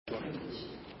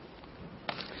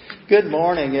Good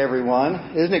morning,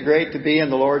 everyone. Isn't it great to be in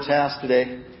the Lord's house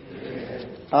today?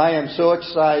 I am so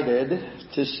excited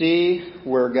to see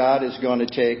where God is going to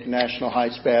take National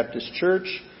Heights Baptist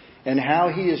Church and how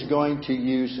He is going to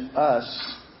use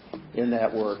us in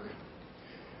that work.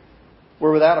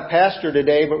 We're without a pastor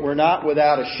today, but we're not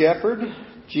without a shepherd.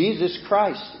 Jesus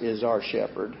Christ is our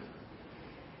shepherd.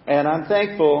 And I'm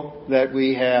thankful that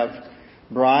we have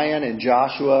Brian and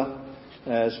Joshua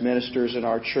as ministers in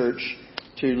our church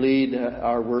to lead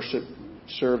our worship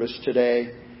service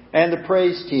today, and the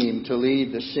praise team to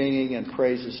lead the singing and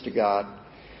praises to God.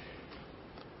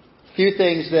 A few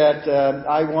things that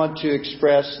I want to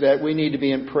express that we need to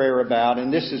be in prayer about,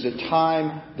 and this is a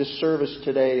time, this service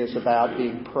today is about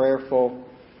being prayerful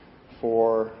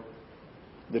for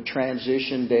the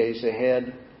transition days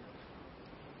ahead.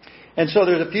 And so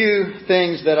there's a few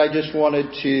things that I just wanted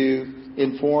to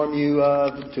inform you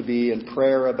of, to be in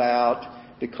prayer about,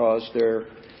 because they're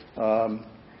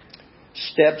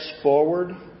steps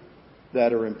forward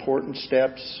that are important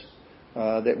steps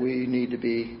that we need to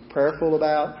be prayerful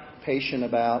about, patient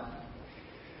about.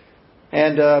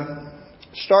 And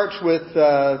starts with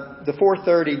the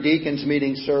 4:30 deacons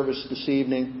meeting service this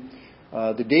evening.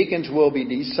 The deacons will be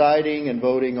deciding and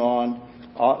voting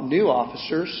on new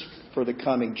officers for the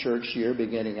coming church year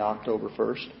beginning October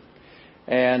 1st.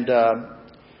 And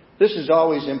this is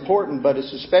always important, but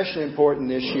it's especially important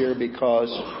this year because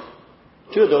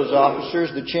two of those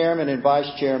officers, the chairman and vice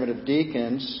chairman of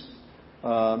deacons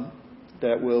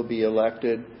that will be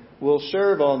elected, will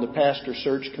serve on the pastor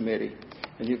search committee.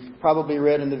 And you've probably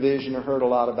read in the vision or heard a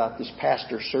lot about this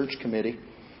pastor search committee.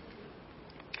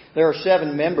 There are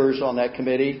 7 members on that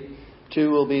committee.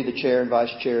 2 will be the chair and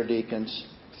vice chair deacons.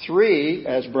 3,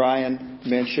 as Brian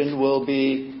mentioned, will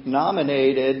be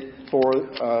nominated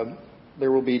for...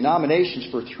 There will be nominations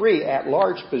for 3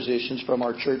 at-large positions from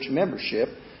our church membership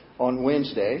on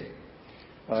Wednesday.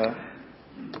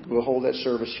 We'll hold that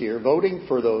service here. Voting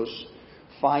for those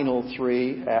final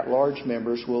 3 at-large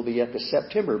members will be at the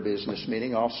September business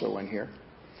meeting, also in here.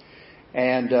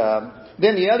 And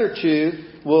then the other 2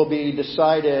 will be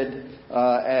decided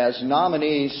as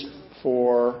nominees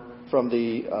from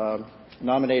the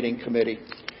nominating committee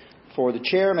for the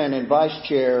chairman and vice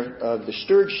chair of the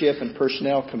stewardship and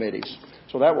personnel committees.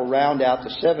 So that will round out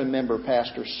the 7-member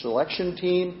pastor selection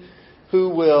team who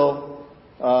will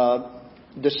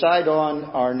decide on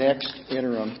our next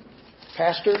interim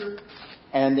pastor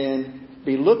and then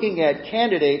be looking at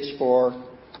candidates for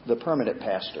the permanent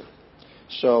pastor.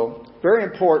 So very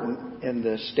important in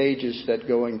the stages that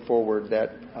going forward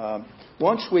that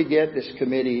once we get this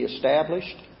committee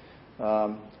established,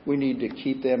 we need to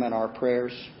keep them in our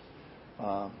prayers.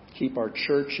 Keep our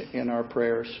church in our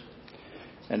prayers.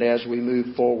 And as we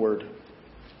move forward,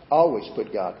 always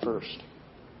put God first.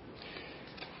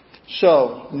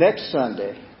 So, next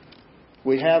Sunday,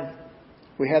 we have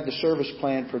the service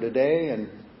planned for today, and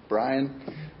Brian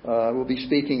will be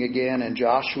speaking again, and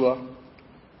Joshua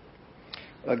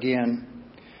again.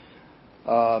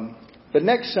 But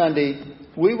next Sunday,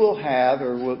 we have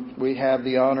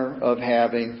the honor of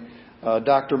having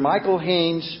Dr. Michael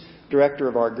Haynes, director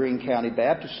of our Greene County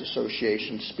Baptist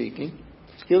Association, speaking.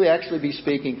 He'll actually be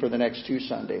speaking for the next 2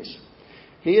 Sundays.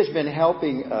 He has been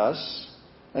helping us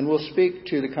and will speak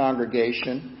to the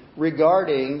congregation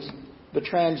regarding the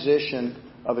transition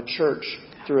of a church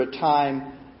through a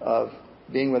time of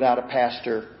being without a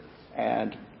pastor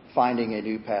and finding a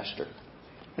new pastor.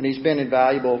 And he's been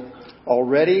invaluable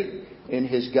already in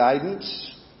his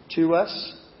guidance to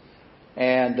us.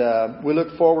 And we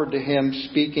look forward to him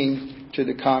speaking to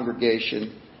the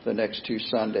congregation the next 2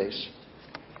 Sundays.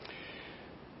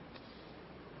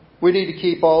 We need to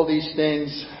keep all these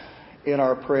things in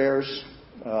our prayers.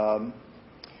 Beyond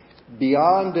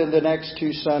the next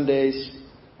 2 Sundays,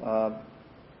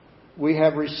 we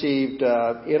have received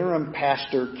interim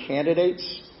pastor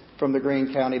candidates from the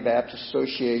Greene County Baptist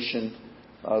Association,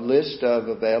 a list of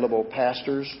available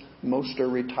pastors. Most are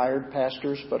retired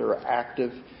pastors, but are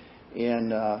active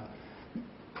in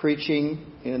preaching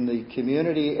in the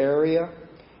community area.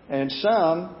 And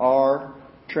some are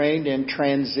trained in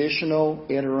transitional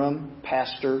interim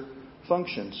pastor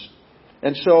functions.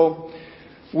 And so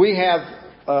we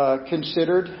have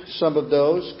considered some of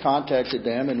those, contacted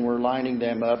them, and we're lining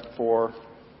them up for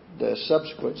the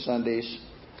subsequent Sundays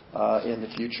in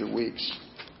the future weeks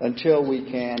until we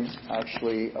can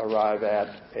actually arrive at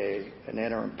an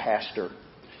interim pastor.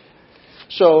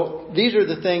 So these are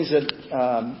the things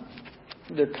that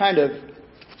they're kind of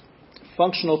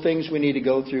functional things we need to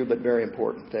go through, but very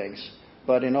important things.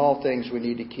 But in all things, we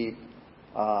need to keep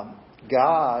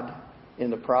God in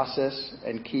the process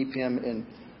and keep Him in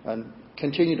and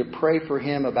continue to pray for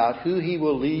him about who he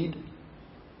will lead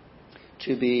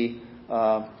to be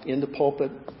in the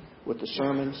pulpit with the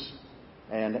sermons,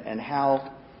 and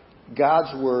how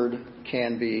God's Word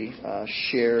can be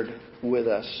shared with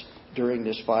us during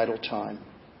this vital time.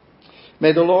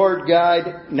 May the Lord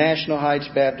guide National Heights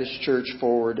Baptist Church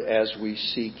forward as we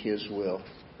seek His will.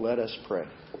 Let us pray.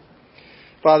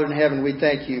 Father in heaven, we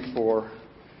thank You for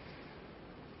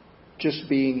just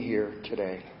being here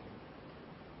today.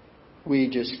 We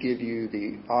just give You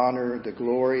the honor, the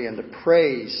glory, and the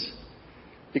praise,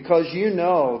 because You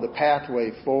know the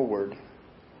pathway forward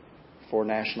for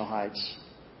National Heights.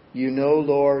 You know,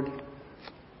 Lord,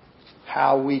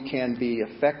 how we can be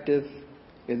effective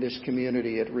in this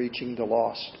community at reaching the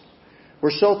lost.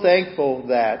 We're so thankful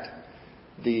that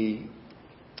the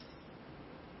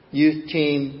youth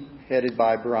team headed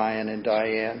by Brian and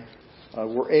Diane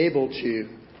were able to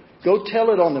go tell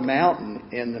it on the mountain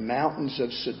in the mountains of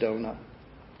Sedona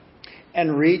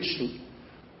and reach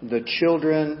the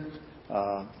children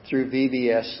through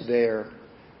VBS there.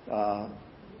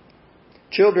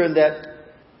 Children that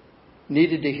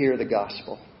needed to hear the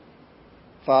gospel.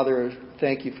 Father,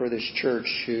 thank You for this church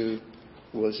who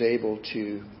was able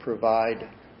to provide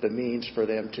the means for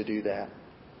them to do that.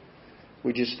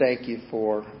 We just thank You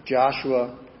for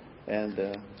Joshua and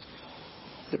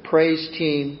the praise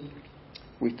team.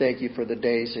 We thank You for the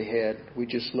days ahead. We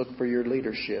just look for Your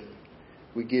leadership.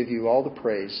 We give You all the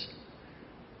praise.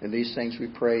 And these things we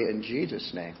pray in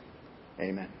Jesus' name.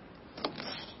 Amen.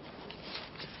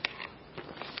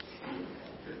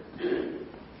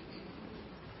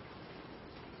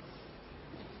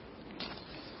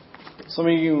 Some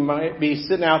of you might be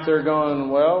sitting out there going,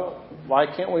 well, why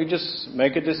can't we just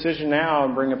make a decision now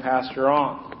and bring a pastor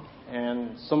on?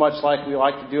 And so much like we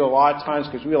like to do a lot of times,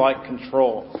 because we like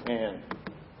control and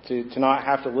to not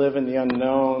have to live in the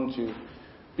unknown, to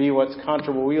be what's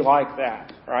comfortable. We like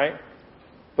that, right?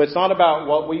 But it's not about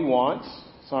what we want.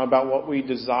 It's not about what we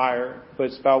desire, but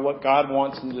it's about what God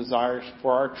wants and desires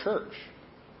for our church.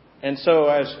 And so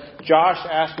as Josh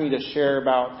asked me to share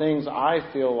about things I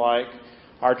feel like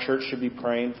our church should be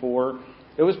praying for,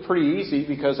 it was pretty easy,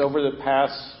 because over the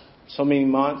past so many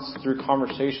months, through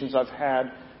conversations I've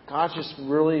had, God's just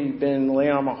really been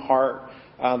laying on my heart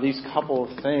these couple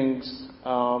of things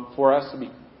for us to be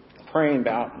praying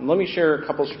about. And let me share a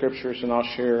couple of scriptures, and I'll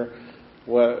share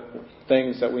what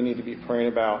things that we need to be praying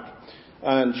about.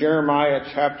 In Jeremiah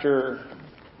chapter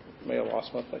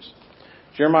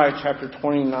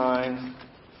 29,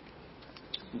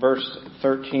 verse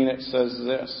 13, it says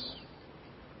this: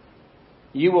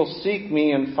 "You will seek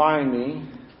Me and find Me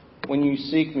when you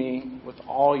seek Me with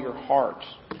all your heart."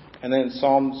 And then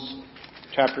Psalms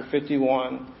chapter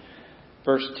 51,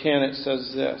 verse 10, it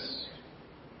says this: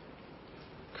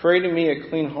 "Create in me a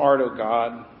clean heart, O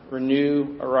God.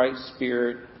 Renew a right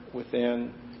spirit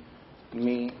within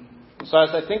me." So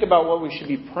as I think about what we should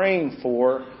be praying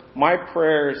for, my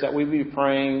prayer is that we be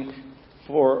praying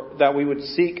for, that we would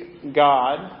seek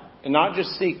God, and not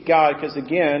just seek God, because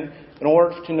again, in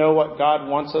order to know what God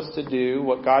wants us to do,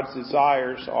 what God's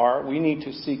desires are, we need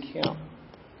to seek Him.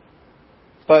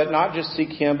 But not just seek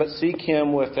Him, but seek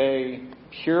Him with a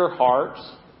pure heart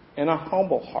and a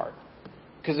humble heart.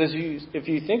 Because if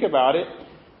you think about it,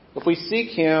 if we seek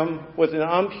Him with an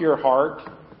impure heart,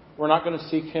 we're not going to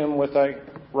seek Him with a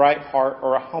right heart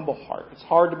or a humble heart. It's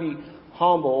hard to be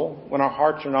humble when our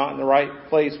hearts are not in the right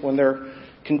place, when they're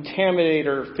contaminated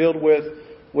or filled with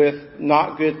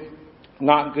not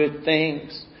good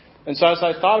things. And so as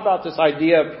I thought about this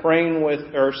idea of praying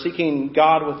with, or seeking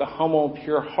God with a humble and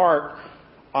pure heart,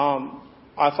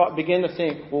 began to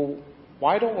think, well,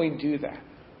 why don't we do that?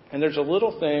 And there's a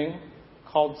little thing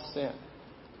called sin.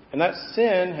 And that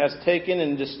sin has taken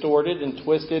and distorted and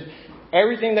twisted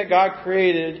everything that God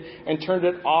created and turned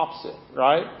it opposite,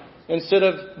 right? Instead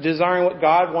of desiring what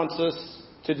God wants us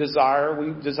to desire,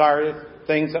 we desire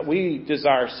things that we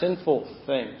desire, sinful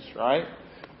things, right?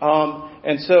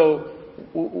 And so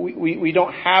we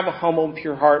don't have a humble and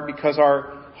pure heart because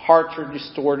our hearts are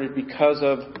distorted because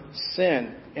of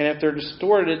sin. And if they're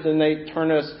distorted, then they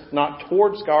turn us not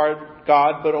towards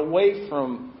God, but away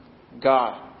from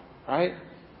God, right?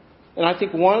 And I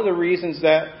think one of the reasons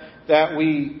that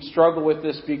we struggle with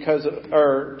this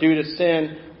or due to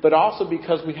sin, but also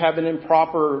because we have an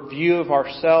improper view of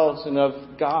ourselves and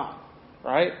of God,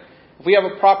 right? If we have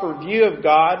a proper view of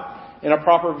God and a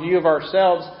proper view of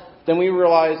ourselves, then we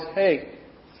realize, hey,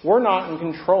 we're not in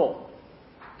control.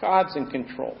 God's in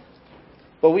control.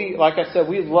 But like I said,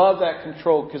 we love that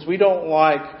control because we don't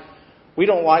like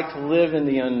to live in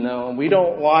the unknown. We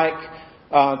don't like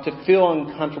to feel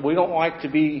uncomfortable. We don't like to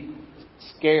be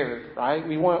scared, right?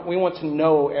 We want to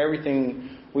know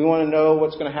everything. We want to know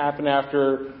what's going to happen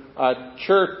after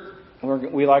church.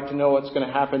 We like to know what's going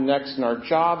to happen next in our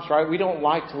jobs, right? We don't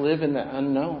like to live in the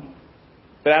unknown.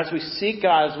 But as we seek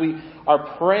God, as we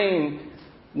are praying,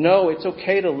 no, it's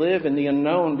okay to live in the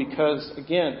unknown because,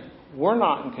 again, we're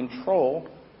not in control.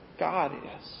 God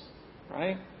is,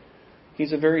 right?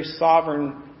 He's a very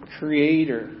sovereign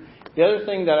creator. The other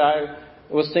thing that I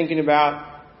was thinking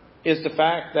about is the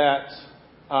fact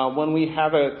that when we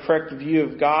have a correct view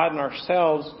of God and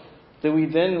ourselves, that we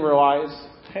then realize,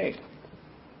 hey,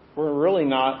 we're really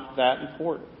not that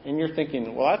important. And you're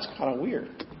thinking, well, that's kind of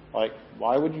weird. Like,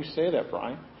 why would you say that,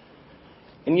 Brian?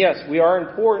 And yes, we are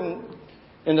important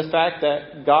in the fact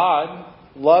that God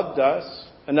loved us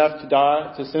enough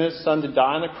to send His Son to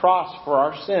die on the cross for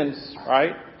our sins,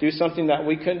 right? Do something that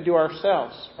we couldn't do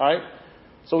ourselves, right?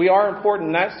 So we are important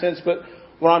in that sense, but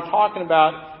what I'm talking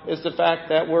about is the fact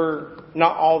that we're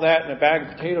not all that in a bag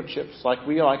of potato chips like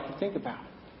we like to think about.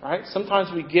 Right? Sometimes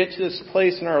we get to this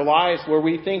place in our lives where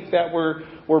we think that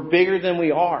we're bigger than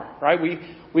we are. Right?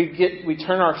 We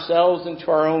turn ourselves into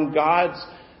our own gods.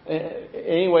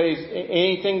 Anyways,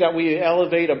 anything that we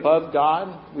elevate above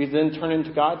God, we then turn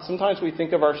into God. Sometimes we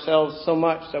think of ourselves so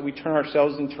much that we turn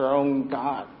ourselves into our own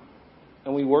God.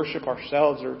 And we worship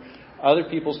ourselves, or other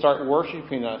people start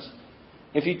worshiping us.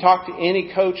 If you talk to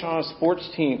any coach on a sports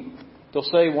team, they'll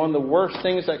say one of the worst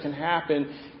things that can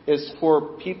happen is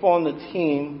for people on the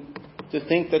team to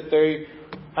think that they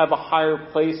have a higher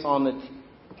place on the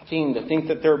team, to think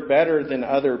that they're better than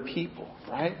other people,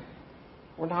 right?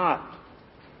 We're not.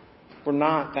 We're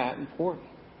not that important.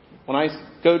 When I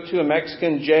go to a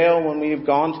Mexican jail, when we've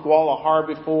gone to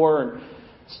Guadalajara before and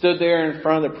stood there in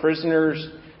front of the prisoners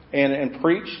and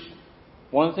preached,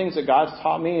 one of the things that God's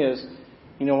taught me is,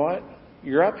 you know what?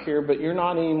 You're up here, but you're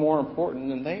not any more important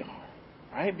than they are,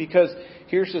 right? Because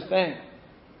here's the thing.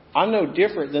 I'm no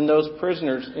different than those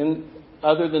prisoners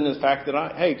other than the fact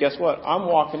that hey, guess what? I'm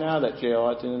walking out of that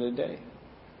jail at the end of the day.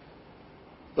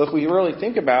 But if we really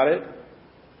think about it,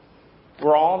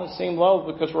 we're all on the same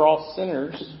level because we're all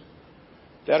sinners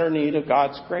that are in need of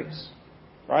God's grace.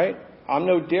 Right? I'm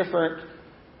no different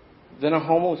than a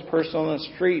homeless person on the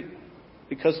street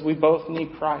because we both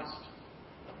need Christ.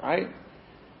 Right?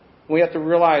 We have to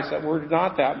realize that we're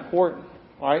not that important.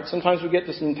 Right? Sometimes we get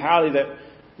this mentality that,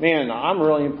 man, I'm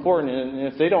really important, and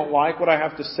if they don't like what I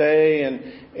have to say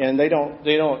and they don't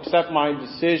accept my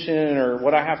decision or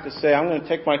what I have to say, I'm going to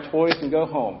take my toys and go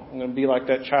home. I'm going to be like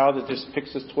that child that just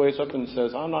picks his toys up and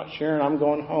says, I'm not sharing, I'm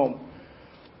going home.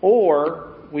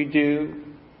 Or we do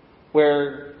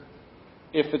where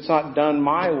if it's not done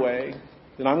my way,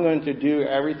 then I'm going to do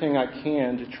everything I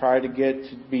can to try to get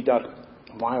to be done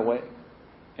my way.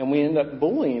 And we end up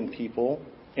bullying people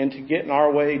into getting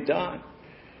our way done.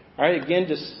 All right, again,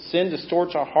 sin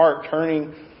distorts our heart,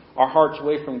 turning our hearts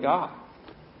away from God.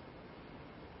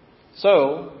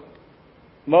 So,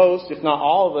 most, if not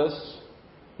all of us,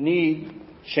 need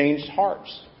changed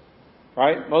hearts.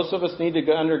 Right? Most of us need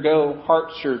to undergo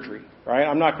heart surgery. Right?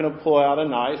 I'm not going to pull out a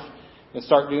knife and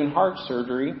start doing heart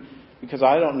surgery because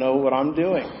I don't know what I'm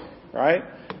doing. Right?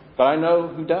 But I know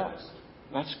who does.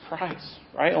 That's Christ.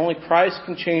 Right? Only Christ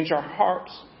can change our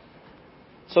hearts.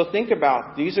 So think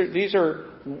about these are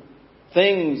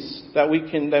things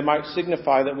that might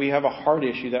signify that we have a heart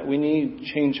issue, that we need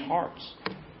to change hearts.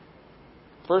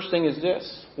 First thing is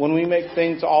this: when we make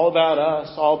things all about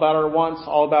us, all about our wants,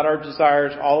 all about our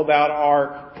desires, all about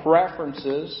our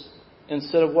preferences,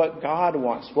 instead of what God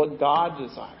wants, what God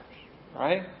desires,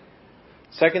 right?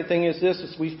 Second thing is this: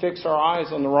 is we fix our eyes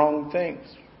on the wrong things,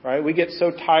 right? We get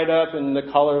so tied up in the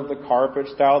color of the carpet,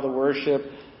 style of the worship,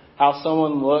 how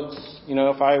someone looks. You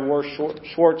know, if I wore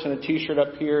shorts and a t-shirt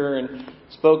up here and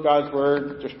spoke God's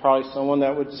word, there's probably someone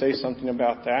that would say something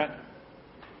about that.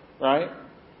 Right?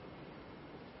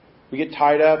 We get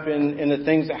tied up in the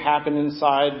things that happen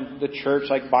inside the church,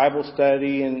 like Bible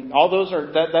study, and all those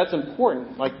that's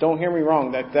important. Like, don't hear me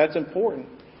wrong, that's important.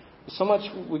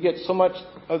 We get so much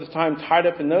of the time tied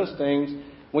up in those things,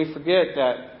 we forget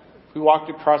that if we walked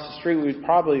across the street, we'd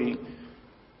probably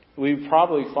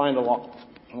find a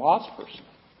lost person,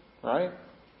 right?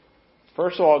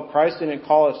 First of all, Christ didn't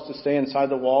call us to stay inside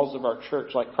the walls of our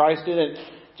church. Like, Christ didn't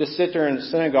just sit there in the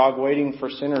synagogue waiting for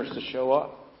sinners to show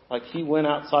up. Like, He went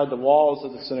outside the walls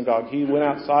of the synagogue. He went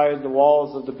outside the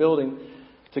walls of the building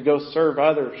to go serve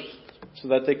others so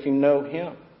that they can know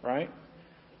Him, right?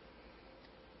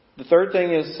 The third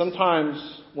thing is,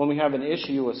 sometimes when we have an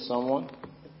issue with someone,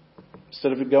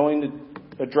 instead of going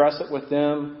to address it with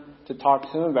them, to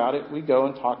talk to them about it, we go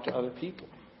and talk to other people.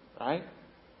 Right?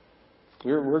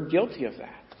 We're guilty of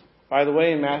that. By the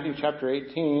way, in Matthew chapter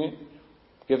 18, it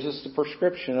gives us the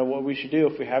prescription of what we should do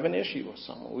if we have an issue with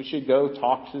someone. We should go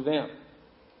talk to them.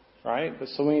 Right? But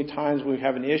so many times when we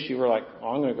have an issue, we're like, oh,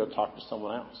 I'm going to go talk to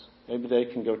someone else. Maybe they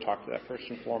can go talk to that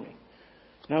person for me.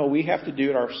 No, we have to do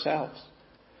it ourselves.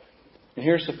 And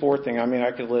here's the fourth thing. I mean,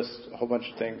 I could list a whole bunch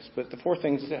of things, but the fourth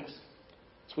thing is this.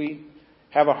 So we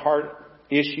have a heart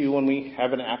issue when we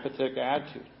have an apathetic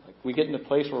attitude. Like we get in a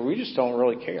place where we just don't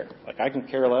really care. Like I can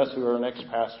care less who our next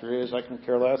pastor is. I can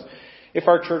care less if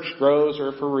our church grows or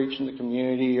if we're reaching the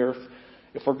community or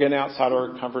if we're getting outside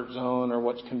our comfort zone or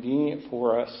what's convenient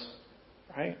for us.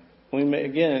 Right?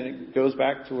 Again, it goes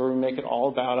back to where we make it all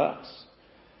about us.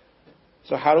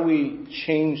 So how do we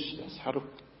change this? How to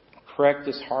correct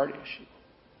this heart issue?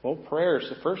 Well, prayer is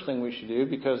the first thing we should do,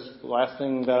 because the last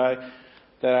time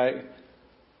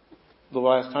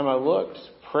I looked,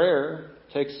 prayer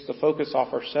takes the focus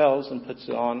off ourselves and puts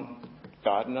it on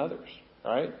God and others.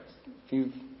 Right? If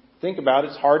you think about it,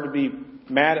 it's hard to be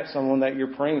mad at someone that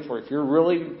you're praying for. If you're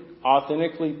really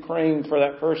authentically praying for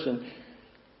that person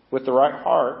with the right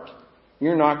heart,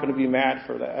 you're not going to be mad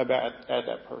at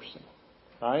that person.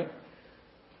 Right?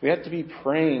 We have to be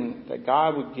praying that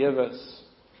God would give us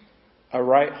a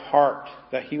right heart,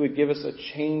 that He would give us a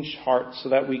changed heart so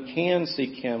that we can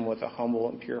seek Him with a humble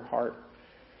and pure heart.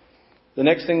 The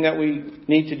next thing that we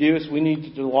need to do is we need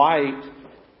to delight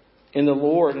in the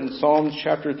Lord. In Psalms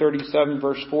chapter 37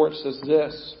 verse 4 it says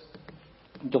this,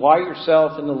 delight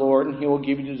yourself in the Lord and He will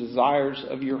give you the desires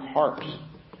of your heart.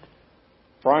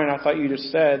 Brian, I thought you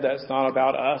just said that's not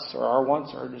about us or our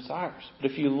wants or our desires.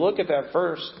 But if you look at that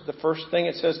verse, the first thing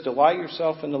it says, delight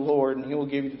yourself in the Lord and He will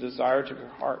give you the desires of your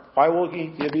heart. Why will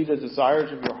He give you the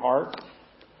desires of your heart?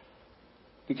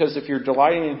 Because if you're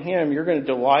delighting in Him, you're going to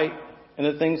delight in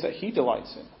the things that He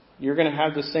delights in. You're going to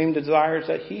have the same desires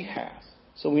that He has.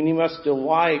 So we must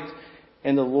delight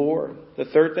in the Lord. The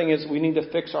third thing is we need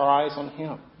to fix our eyes on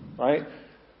Him, right?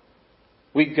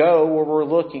 We go where we're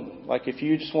looking. Like if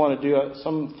you just want to do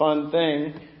some fun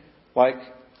thing, like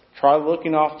try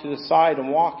looking off to the side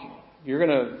and walking. You're going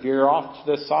to veer off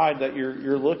to the side that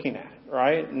you're looking at,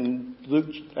 right? And Luke,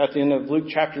 at the end of Luke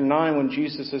chapter 9, when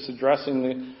Jesus is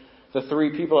addressing the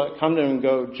three people that come to Him and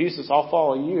go, Jesus, I'll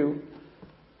follow you.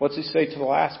 What's He say to the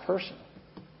last person?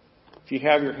 If you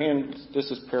have your hand, this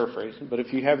is paraphrasing, but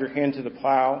if you have your hand to the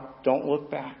plow, don't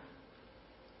look back.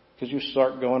 Because you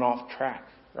start going off track,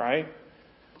 right?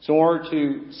 So in order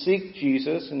to seek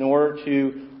Jesus, in order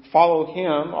to follow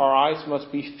Him, our eyes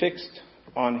must be fixed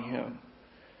on Him.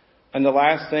 And the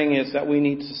last thing is that we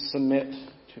need to submit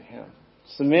to Him.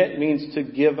 Submit means to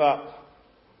give up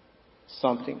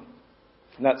something.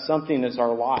 And that something is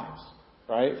our lives,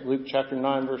 right? Luke chapter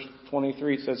 9 verse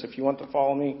 23 says, if you want to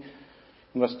follow me,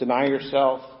 you must deny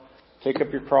yourself, take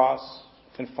up your cross,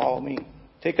 and follow me.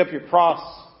 Take up your cross.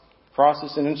 Cross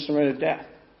is an instrument of death.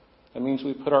 That means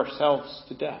we put ourselves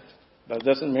to death. That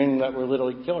doesn't mean that we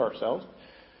literally kill ourselves,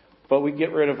 but we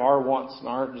get rid of our wants and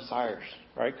our desires,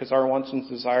 right? Because our wants and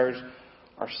desires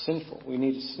are sinful. We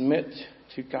need to submit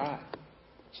to God.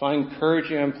 So I encourage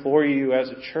you, I implore you as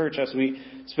a church, as we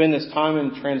spend this time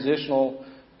in transitional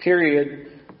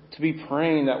period, to be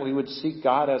praying that we would seek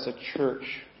God as a church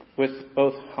with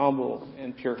both humble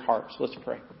and pure hearts. Let's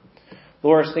pray.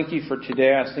 Lord, I thank you for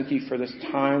today. I thank you for this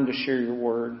time to share your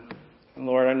word. And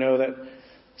Lord, I know that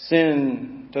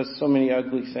sin does so many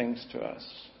ugly things to us.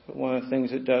 But one of the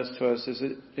things it does to us is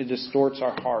it distorts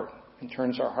our heart and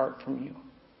turns our heart from you.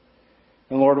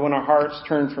 And Lord, when our hearts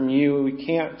turn from you, we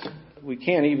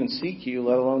can't even seek you,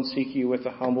 let alone seek you with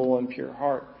a humble and pure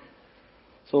heart.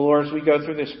 So Lord, as we go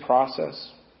through this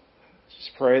process,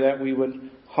 just pray that we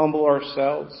would humble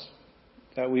ourselves,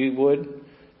 that we would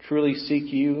truly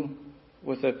seek you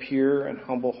with a pure and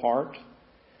humble heart.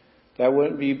 That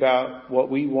wouldn't be about what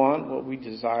we want, what we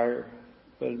desire,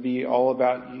 but it'd be all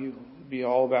about you. It'd be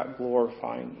all about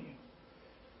glorifying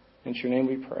you. In your name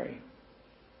we pray.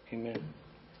 Amen.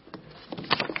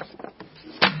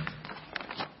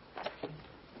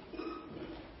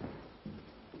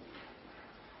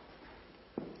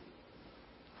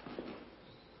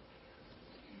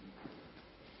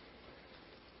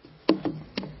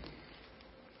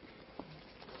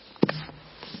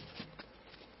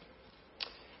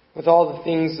 With all the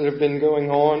things that have been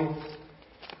going on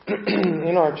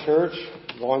in our church,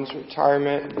 Vaughn's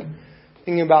retirement,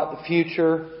 thinking about the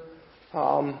future,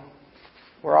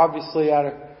 we're obviously at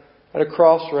a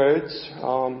crossroads,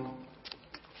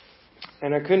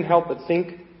 and I couldn't help but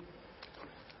think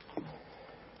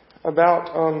about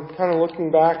kind of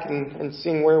looking back and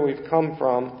seeing where we've come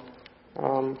from.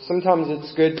 Sometimes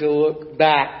it's good to look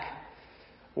back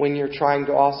when you're trying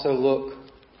to also look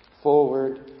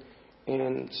forward.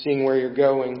 and seeing where you're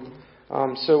going.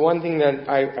 So one thing that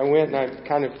I went and I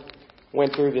kind of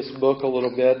went through this book a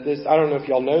little bit. I don't know if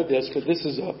y'all know this, but this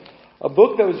is a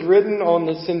book that was written on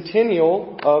the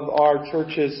centennial of our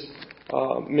church's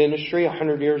ministry,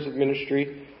 100 years of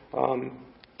ministry.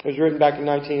 It was written back in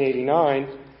 1989.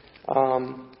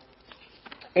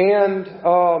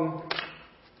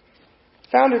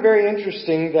 Found it very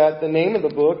interesting that the name of the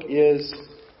book is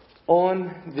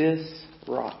On This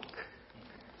Rock.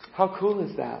 How cool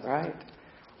is that, right?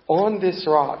 On This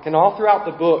Rock. And all throughout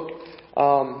the book,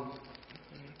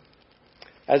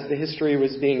 as the history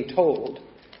was being told,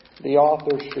 the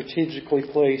author strategically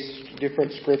placed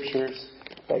different scriptures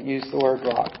that use the word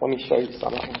rock. Let me show you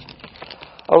some of them.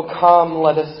 Oh, come,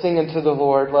 let us sing unto the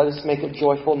Lord. Let us make a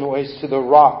joyful noise to the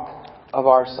rock of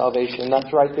our salvation.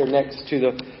 That's right there next to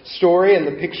the story and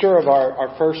the picture of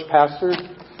our first pastor,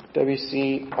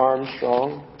 W.C.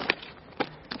 Armstrong.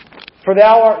 For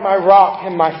thou art my rock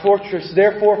and my fortress.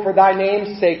 Therefore, for thy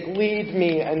name's sake, lead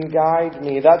me and guide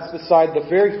me. That's beside the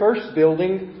very first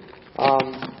building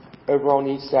over on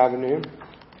East Avenue.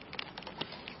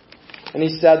 And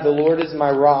he said, the Lord is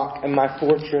my rock and my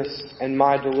fortress and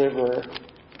my deliverer.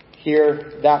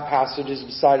 Here, that passage is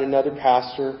beside another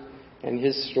pastor and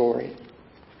his story.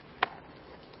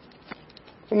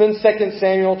 And then 2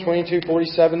 Samuel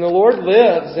 22:47, the Lord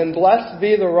lives, and blessed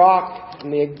be the rock,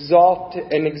 and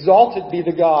exalted be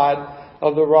the God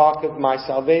of the rock of my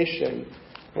salvation.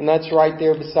 And that's right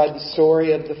there beside the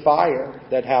story of the fire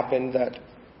that happened that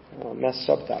messed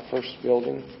up that first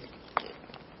building.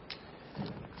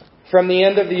 From the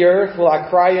end of the earth will I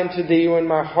cry unto thee when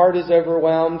my heart is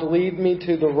overwhelmed. Lead me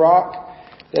to the rock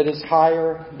that is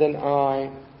higher than I.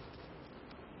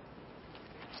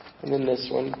 And then this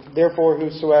one. Therefore,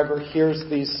 whosoever hears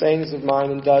these sayings of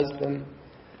mine and does them,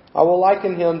 I will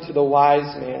liken him to the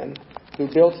wise man who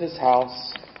built his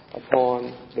house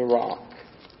upon the rock.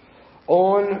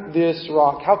 On this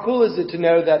rock. How cool is it to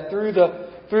know that through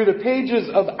the pages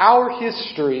of our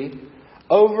history,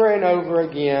 over and over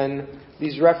again,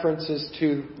 these references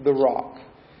to the rock.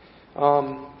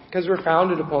 Because we're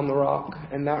founded upon the rock,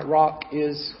 and that rock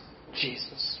is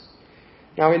Jesus.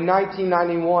 Now in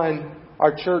 1991,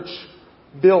 our church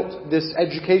built this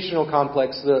educational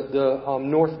complex, the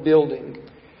North Building.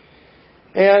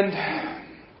 And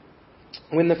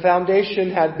when the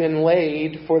foundation had been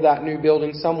laid for that new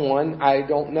building, someone, I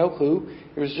don't know who,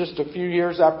 it was just a few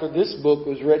years after this book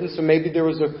was written, so maybe there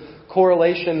was a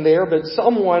correlation there, but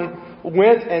someone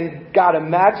went and got a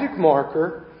magic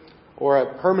marker or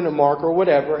a permanent marker or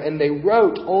whatever, and they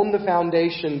wrote on the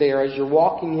foundation there, as you're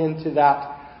walking into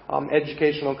that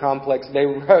educational complex, they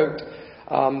wrote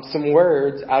some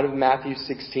words out of Matthew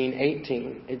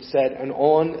 16:18. It said, and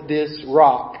on this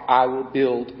rock I will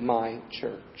build my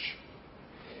church.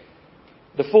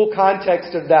 The full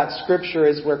context of that scripture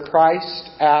is where Christ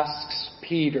asks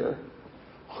Peter,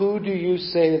 who do you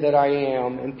say that I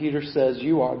am? And Peter says,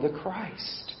 you are the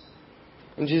Christ.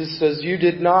 And Jesus says, you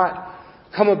did not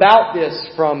come about this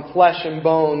from flesh and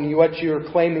bone. What you're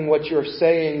claiming, what you're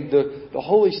saying, the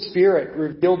Holy Spirit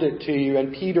revealed it to you.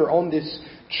 And Peter, on this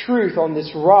truth, on this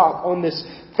rock, on this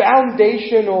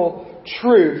foundational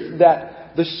truth,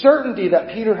 that the certainty that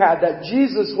Peter had that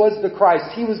Jesus was the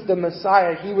Christ, He was the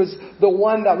Messiah, He was the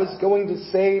one that was going to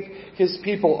save His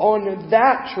people. On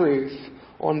that truth,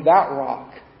 on that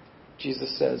rock,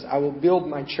 Jesus says, I will build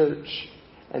my church,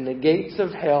 and the gates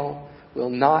of hell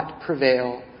will not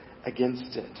prevail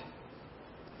against it.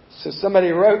 So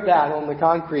somebody wrote that on the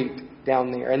concrete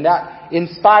down there. And that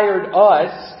inspired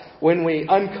us when we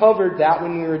uncovered that,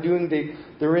 when we were doing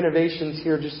the renovations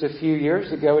here just a few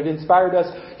years ago. It inspired us,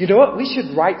 you know what, we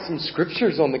should write some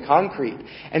scriptures on the concrete.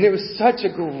 And it was such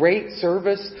a great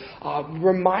service,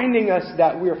 reminding us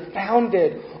that we're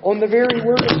founded on the very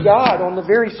Word of God, on the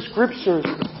very scriptures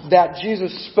that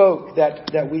Jesus spoke,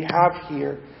 that we have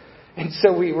here. And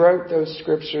so we wrote those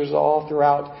scriptures all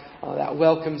throughout that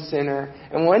Welcome Center.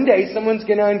 And one day someone's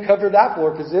going to uncover that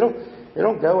floor, because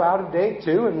it'll go out of date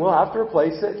too, and we'll have to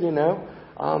replace it,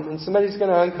 and somebody's going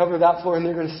to uncover that floor, and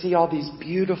they're going to see all these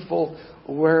beautiful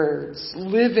words,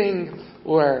 living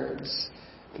words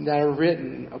that are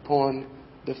written upon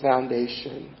the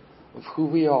foundation of who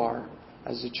we are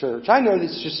as a church. I know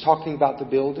this is just talking about the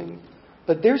building,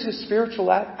 but there's a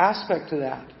spiritual aspect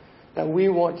to that we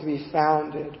want to be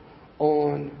founded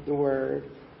on the Word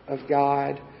of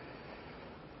God.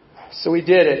 So we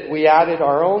did it. We added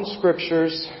our own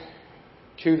scriptures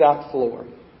to that floor.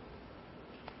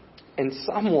 And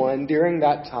someone during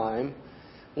that time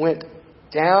went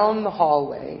down the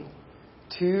hallway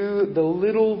to the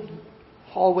little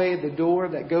hallway, the door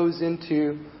that goes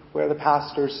into where the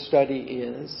pastor's study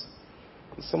is.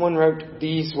 Someone wrote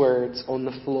these words on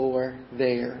the floor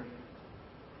there,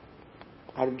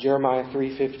 out of Jeremiah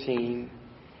 3:15.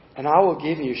 And I will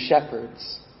give you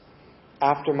shepherds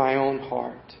after my own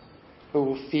heart, who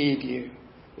will feed you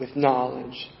with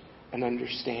knowledge and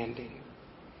understanding.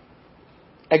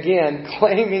 Again,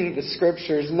 claiming the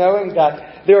Scriptures, knowing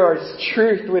that there is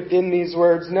truth within these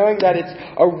words, knowing that it's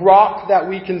a rock that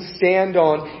we can stand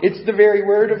on. It's the very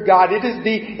Word of God. It is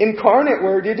the incarnate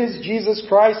Word. It is Jesus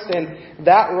Christ, and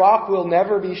that rock will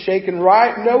never be shaken.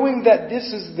 Right? Knowing that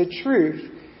this is the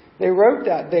truth. They wrote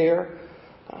that there,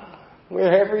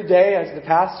 where every day as the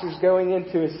pastor's going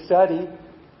into his study,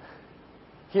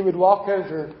 he would walk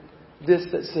over this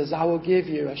that says, I will give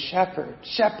you a shepherd,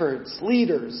 shepherds,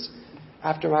 leaders,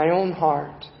 after my own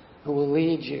heart, who will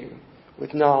lead you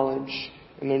with knowledge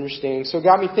and understanding. So it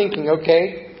got me thinking,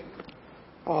 okay,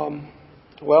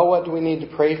 what do we need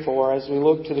to pray for as we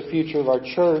look to the future of our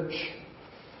church?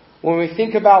 When we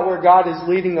think about where God is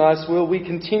leading us, will we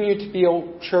continue to be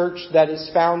a church that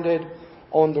is founded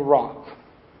on the rock?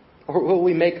 Or will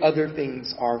we make other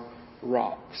things our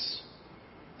rocks?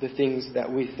 The things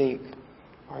that we think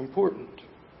are important.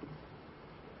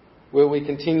 Will we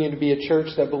continue to be a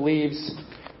church that believes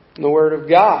in the Word of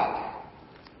God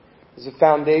as a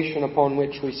foundation upon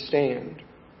which we stand?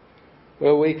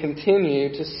 Will we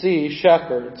continue to see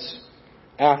shepherds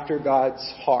after God's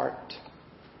heart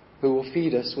who will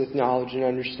feed us with knowledge and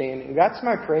understanding? That's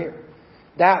my prayer.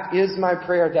 That is my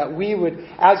prayer, that we would,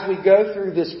 as we go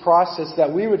through this process,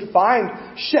 that we would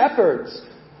find shepherds.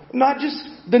 Not just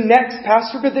the next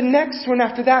pastor, but the next one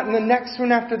after that and the next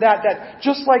one after that. That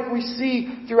just like we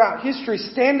see throughout history,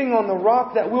 standing on the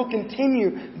rock, that will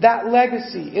continue that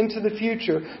legacy into the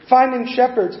future. Finding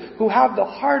shepherds who have the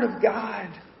heart of God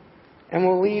and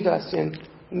will lead us in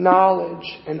knowledge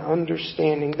and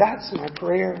understanding. That's my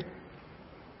prayer.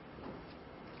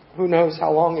 Who knows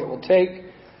how long it will take.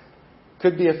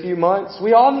 Could be a few months.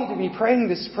 We all need to be praying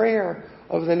this prayer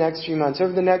over the next few months,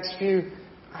 over the next few,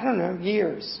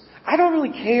 years. I don't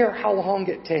really care how long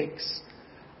it takes.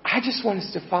 I just want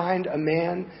us to find a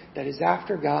man that is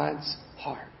after God's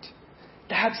heart.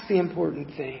 That's the important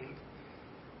thing.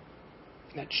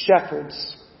 That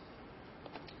shepherds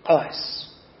us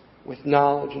with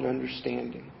knowledge and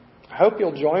understanding. I hope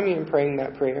you'll join me in praying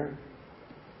that prayer.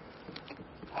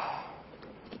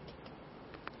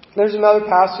 There's another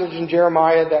passage in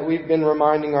Jeremiah that we've been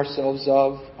reminding ourselves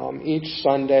of each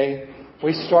Sunday.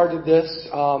 We started this,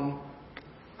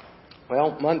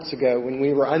 months ago when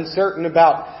we were uncertain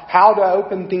about how to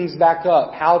open things back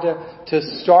up, how to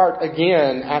start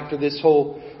again after this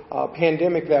whole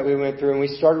pandemic that we went through. And we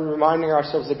started reminding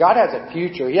ourselves that God has a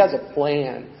future. He has a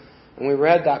plan. And we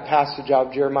read that passage out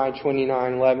of Jeremiah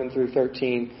 29:11 through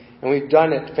 13. And we've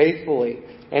done it faithfully.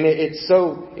 And it's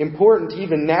so important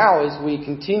even now as we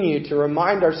continue to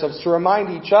remind ourselves, to remind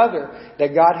each other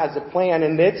that God has a plan.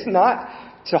 And it's not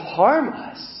to harm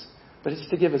us, but it's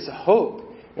to give us a hope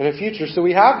and a future. So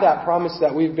we have that promise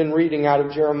that we've been reading out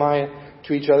of Jeremiah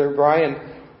to each other. Brian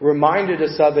reminded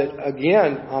us of it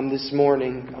again this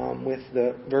morning with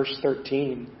the verse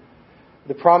 13.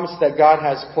 The promise that God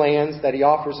has plans, that He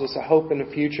offers us a hope and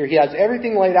a future. He has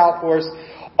everything laid out for us.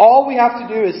 All we have to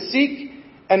do is seek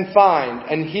and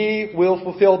find, and He will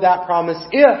fulfill that promise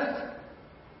if.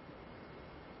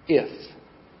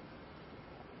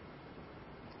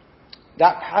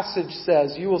 That passage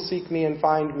says, you will seek me and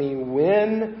find me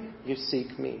when you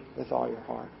seek me with all your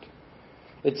heart.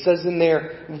 It says in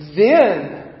there,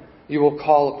 then you will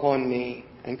call upon me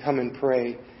and come and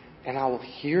pray, and I will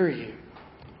hear you.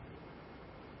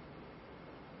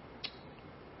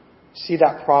 See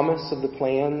that promise of the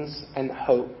plans and the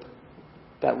hope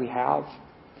that we have?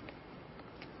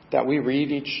 That we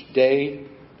read each day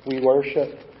we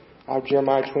worship out of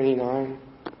Jeremiah 29.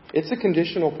 It's a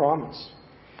conditional promise.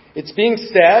 It's being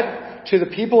said to the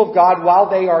people of God while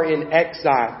they are in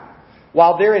exile.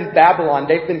 While they're in Babylon.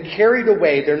 They've been carried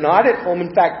away. They're not at home.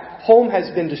 In fact, home has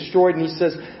been destroyed. And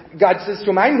God says to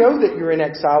them, I know that you're in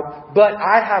exile, but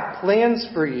I have plans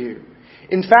for you.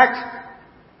 In fact,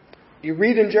 you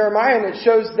read in Jeremiah and it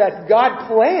shows that God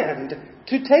planned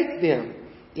to take them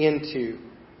into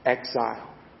exile.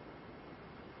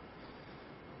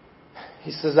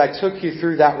 He says, I took you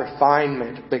through that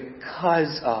refinement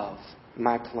because of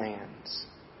my plans.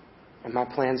 And my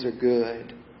plans are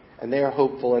good. And they are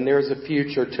hopeful. And there is a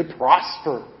future to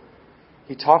prosper.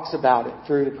 He talks about it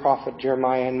through the prophet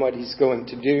Jeremiah and what He's going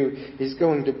to do. He's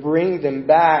going to bring them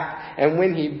back. And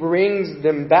when He brings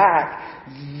them back,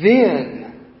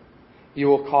 then you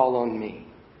will call on me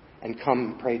and come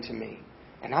and pray to me.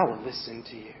 And I will listen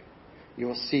to you. You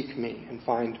will seek me and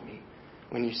find me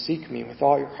when you seek me with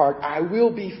all your heart, I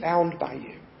will be found by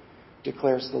you,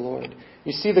 declares the Lord.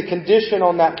 You see, the condition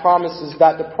on that promise is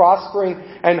that the prospering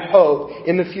and hope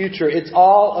in the future, it's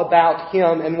all about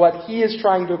Him and what He is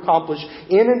trying to accomplish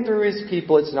in and through His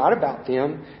people. It's not about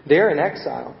them. They're in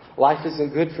exile. Life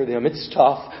isn't good for them. It's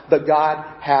tough. But God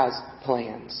has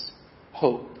plans.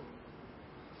 Hope.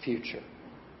 Future.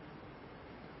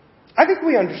 I think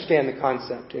we understand the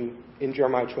concept in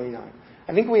Jeremiah 29.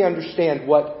 I think we understand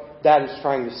what that is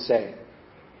trying to say.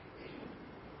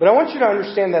 But I want you to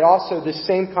understand that also this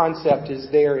same concept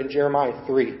is there in Jeremiah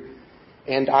 3.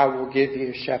 And I will give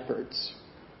you shepherds.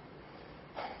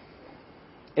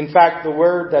 In fact, the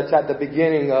word that's at the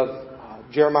beginning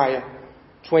of Jeremiah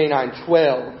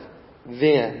 29:12,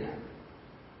 then.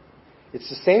 It's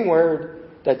the same word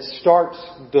that starts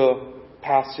the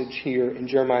passage here in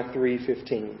Jeremiah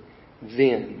 3:15.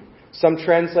 Then. Some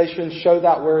translations show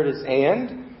that word as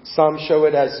and. Some show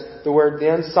it as the word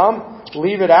then. Some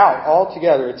leave it out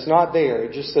altogether. It's not there.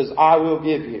 It just says, I will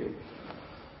give you.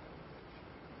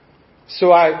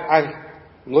 So I'm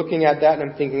looking at that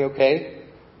and I'm thinking, okay,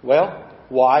 well,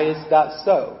 why is that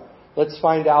so? Let's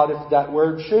find out if that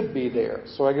word should be there.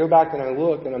 So I go back and I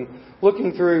look, and I'm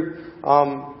looking through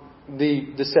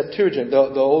the Septuagint,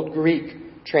 the old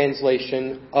Greek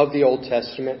translation of the Old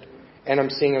Testament, and I'm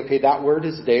seeing, okay, that word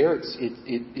is there.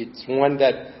 It's one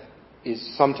that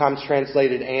is sometimes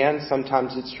translated and,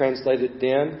 sometimes it's translated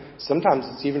then, sometimes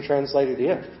it's even translated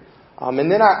if.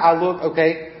 And then I look,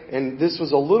 okay, and this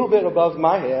was a little bit above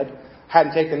my head.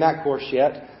 Hadn't taken that course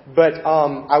yet, but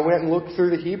I went and looked through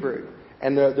the Hebrew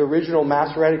and the original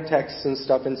Masoretic texts and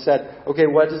stuff and said, okay,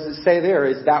 what does it say there?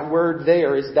 Is that word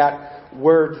there? Is that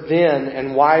word then?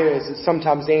 And why is it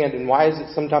sometimes and why is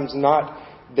it sometimes not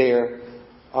there?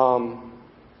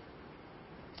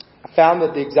 I found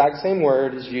that the exact same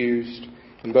word is used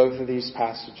in both of these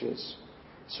passages.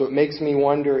 So it makes me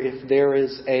wonder if there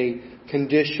is a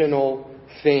conditional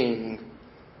thing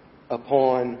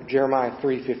upon Jeremiah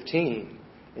 3:15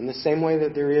 in the same way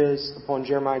that there is upon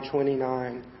Jeremiah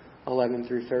 29:11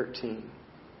 through 13.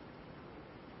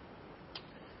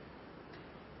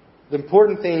 The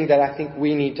important thing that I think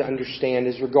we need to understand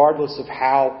is, regardless of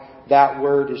how that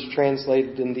word is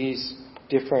translated in these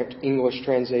different English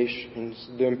translations,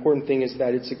 the important thing is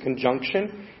that it's a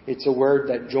conjunction. It's a word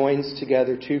that joins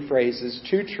together two phrases,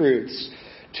 two truths,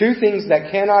 two things that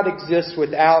cannot exist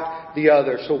without the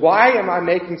other. So why am I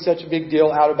making such a big deal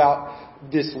out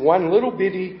about this one little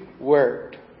bitty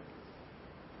word?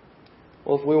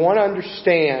 Well, if we want to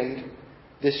understand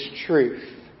this truth,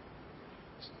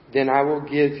 then I will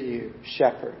give you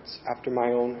shepherds after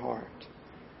my own heart.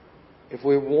 If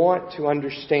we want to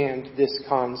understand this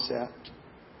concept,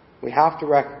 we have to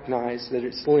recognize that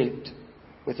it's linked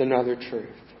with another truth.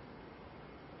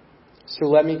 So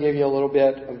let me give you a little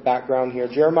bit of background here.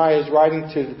 Jeremiah is writing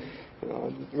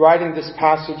this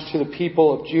passage to the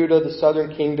people of Judah, the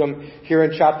southern kingdom, here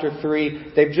in chapter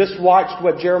 3. They've just watched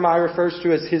what Jeremiah refers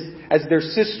to as their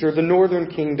sister, the northern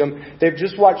kingdom. They've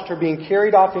just watched her being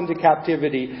carried off into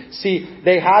captivity. See,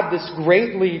 they had this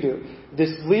great leader.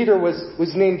 This leader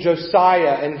was named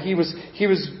Josiah, and he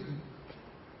was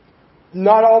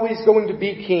not always going to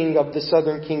be king of the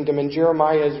southern kingdom. And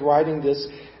Jeremiah is writing this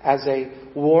as a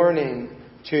warning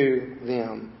to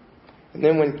them. And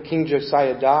then when King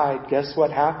Josiah died, guess what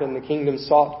happened? The kingdom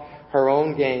sought her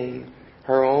own gain,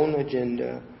 her own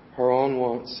agenda, her own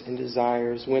wants and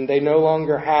desires. When they no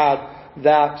longer had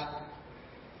that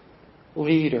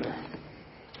leader.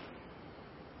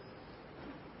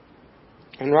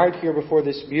 And right here before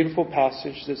this beautiful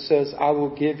passage that says, I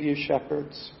will give you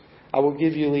shepherds, I will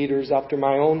give you leaders after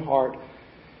my own heart.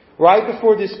 Right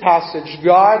before this passage,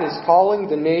 God is calling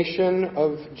the nation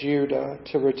of Judah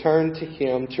to return to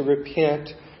Him, to repent,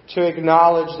 to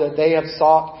acknowledge that they have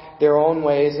sought their own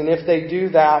ways. And if they do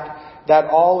that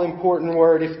all-important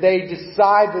word, if they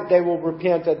decide that they will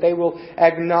repent, that they will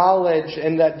acknowledge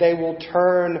and that they will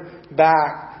turn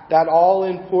back, that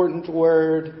all-important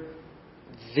word,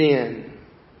 then.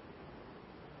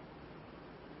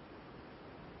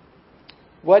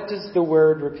 What does the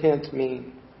word repent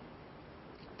mean?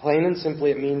 Plain and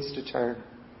simply, it means to turn.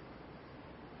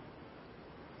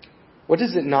 What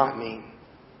does it not mean?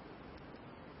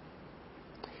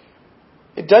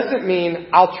 It doesn't mean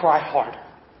I'll try harder.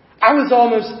 I was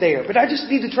almost there, but I just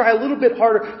need to try a little bit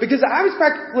harder because I was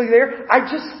practically there.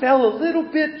 I just fell a little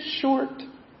bit short.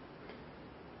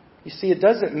 You see, it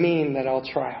doesn't mean that I'll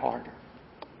try harder.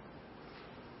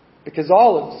 Because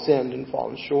all have sinned and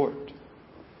fallen short.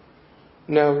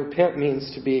 No, repent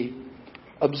means to be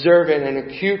observant and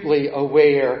acutely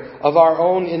aware of our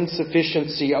own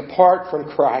insufficiency apart from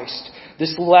Christ.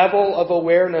 This level of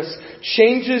awareness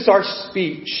changes our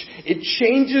speech. It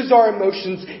changes our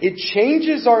emotions. It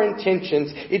changes our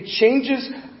intentions. It changes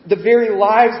the very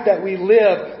lives that we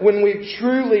live when we've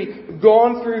truly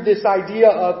gone through this idea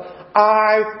of,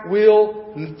 I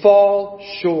will fall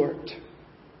short.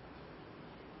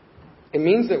 It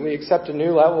means that we accept a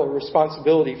new level of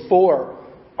responsibility for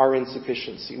our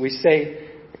insufficiency. We say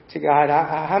to God,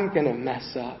 I'm going to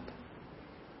mess up.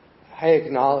 I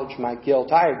acknowledge my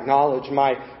guilt. I acknowledge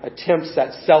my attempts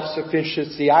at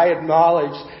self-sufficiency. I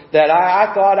acknowledge that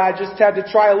I thought I just had to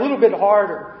try a little bit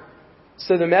harder.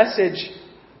 So the message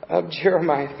of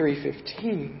Jeremiah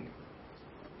 3:15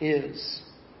 is,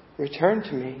 return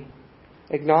to me,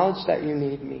 acknowledge that you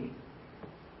need me,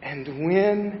 and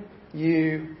when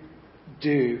you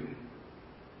do,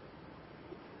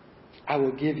 I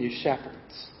will give you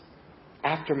shepherds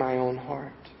after my own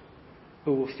heart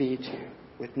who will feed you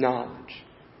with knowledge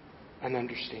and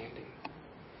understanding.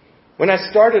 When I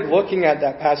started looking at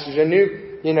that passage, I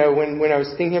knew, when I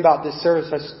was thinking about this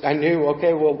service, I knew,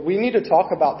 okay, well, we need to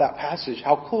talk about that passage.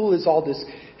 How cool is all this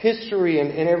history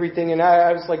and everything? And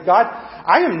I was like, God,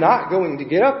 I am not going to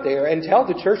get up there and tell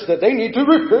the church that they need to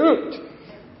repent.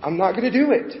 I'm not going to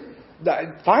do it.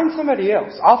 Find somebody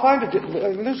else. I'll find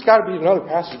there's got to be another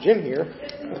passage in here.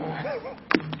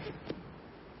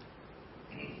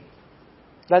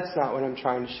 That's not what I'm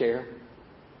trying to share.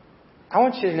 I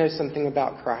want you to know something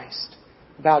about Christ,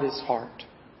 about His heart.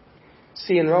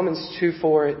 See, in Romans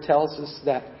 2:4, it tells us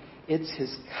that it's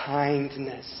His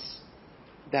kindness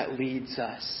that leads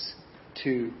us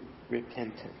to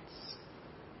repentance.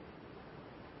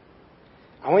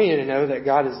 I want you to know that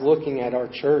God is looking at our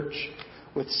church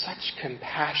with such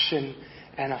compassion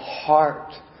and a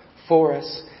heart for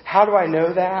us. How do I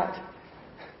know that?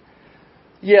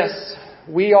 Yes,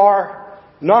 we are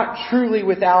not truly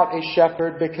without a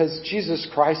shepherd because Jesus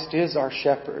Christ is our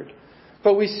shepherd.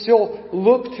 But we still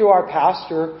look to our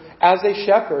pastor as a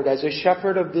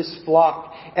shepherd of this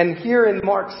flock. And here in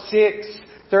Mark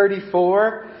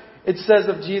 6:34, it says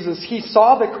of Jesus, He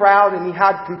saw the crowd and He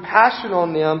had compassion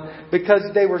on them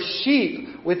because they were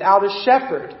sheep without a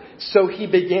shepherd. So He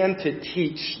began to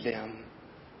teach them.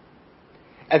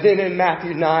 And then in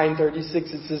Matthew 9:36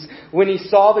 it says, when He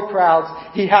saw the crowds,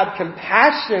 He had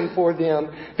compassion for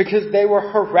them because they were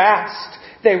harassed.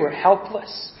 They were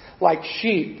helpless, like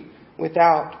sheep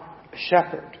without a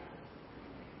shepherd.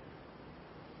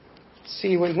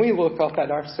 See, when we look up at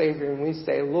our Savior and we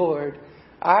say, Lord,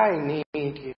 I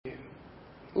need you.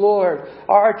 Lord,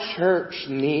 our church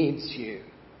needs you.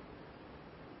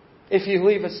 If you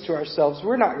leave us to ourselves,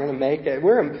 we're not going to make it.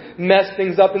 We're going to mess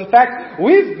things up. In fact,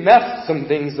 we've messed some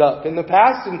things up in the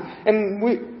past, and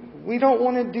we don't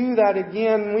want to do that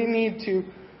again. We need to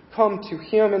come to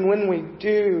Him, and when we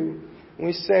do,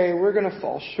 we say we're going to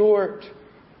fall short.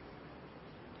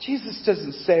 Jesus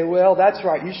doesn't say, well, that's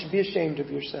right, you should be ashamed of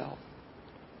yourself.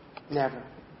 Never.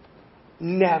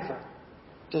 Never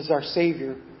does our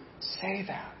Savior say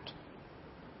that.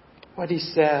 What He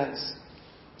says,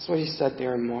 that's what He said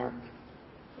there in Mark.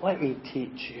 Let me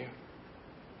teach you.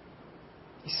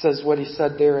 He says what He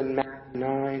said there in Matthew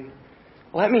 9.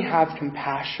 Let me have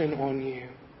compassion on you.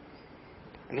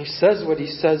 And He says what He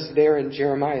says there in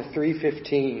Jeremiah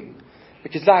 3:15.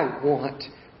 Because I want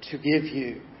to give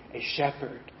you a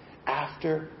shepherd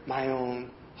after my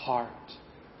own heart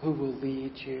who will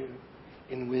lead you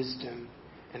in wisdom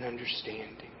and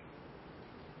understanding.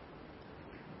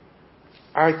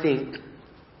 I think,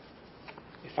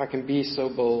 if I can be so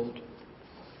bold,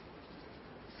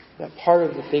 that part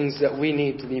of the things that we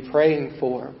need to be praying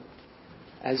for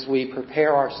as we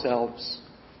prepare ourselves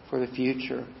for the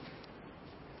future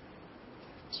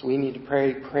is we need to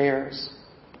pray prayers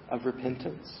of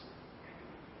repentance.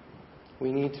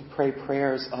 We need to pray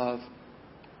prayers of,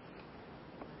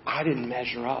 I didn't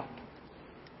measure up.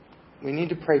 We need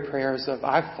to pray prayers of,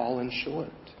 I've fallen short.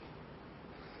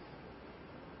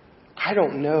 I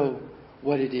don't know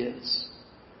what it is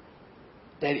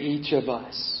that each of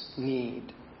us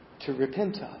need to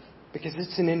repent of, because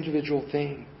it's an individual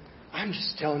thing. I'm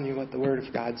just telling you what the Word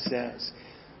of God says.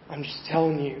 I'm just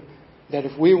telling you that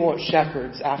if we want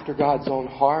shepherds after God's own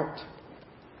heart,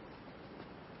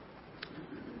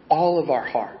 all of our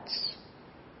hearts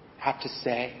have to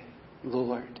say,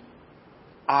 Lord,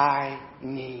 I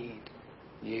need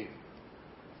you.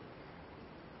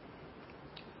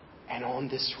 And on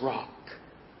this rock,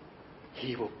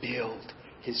 He will build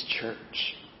His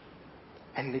church.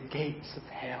 And the gates of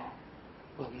hell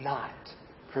will not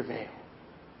prevail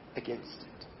against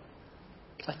it.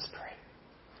 Let's pray.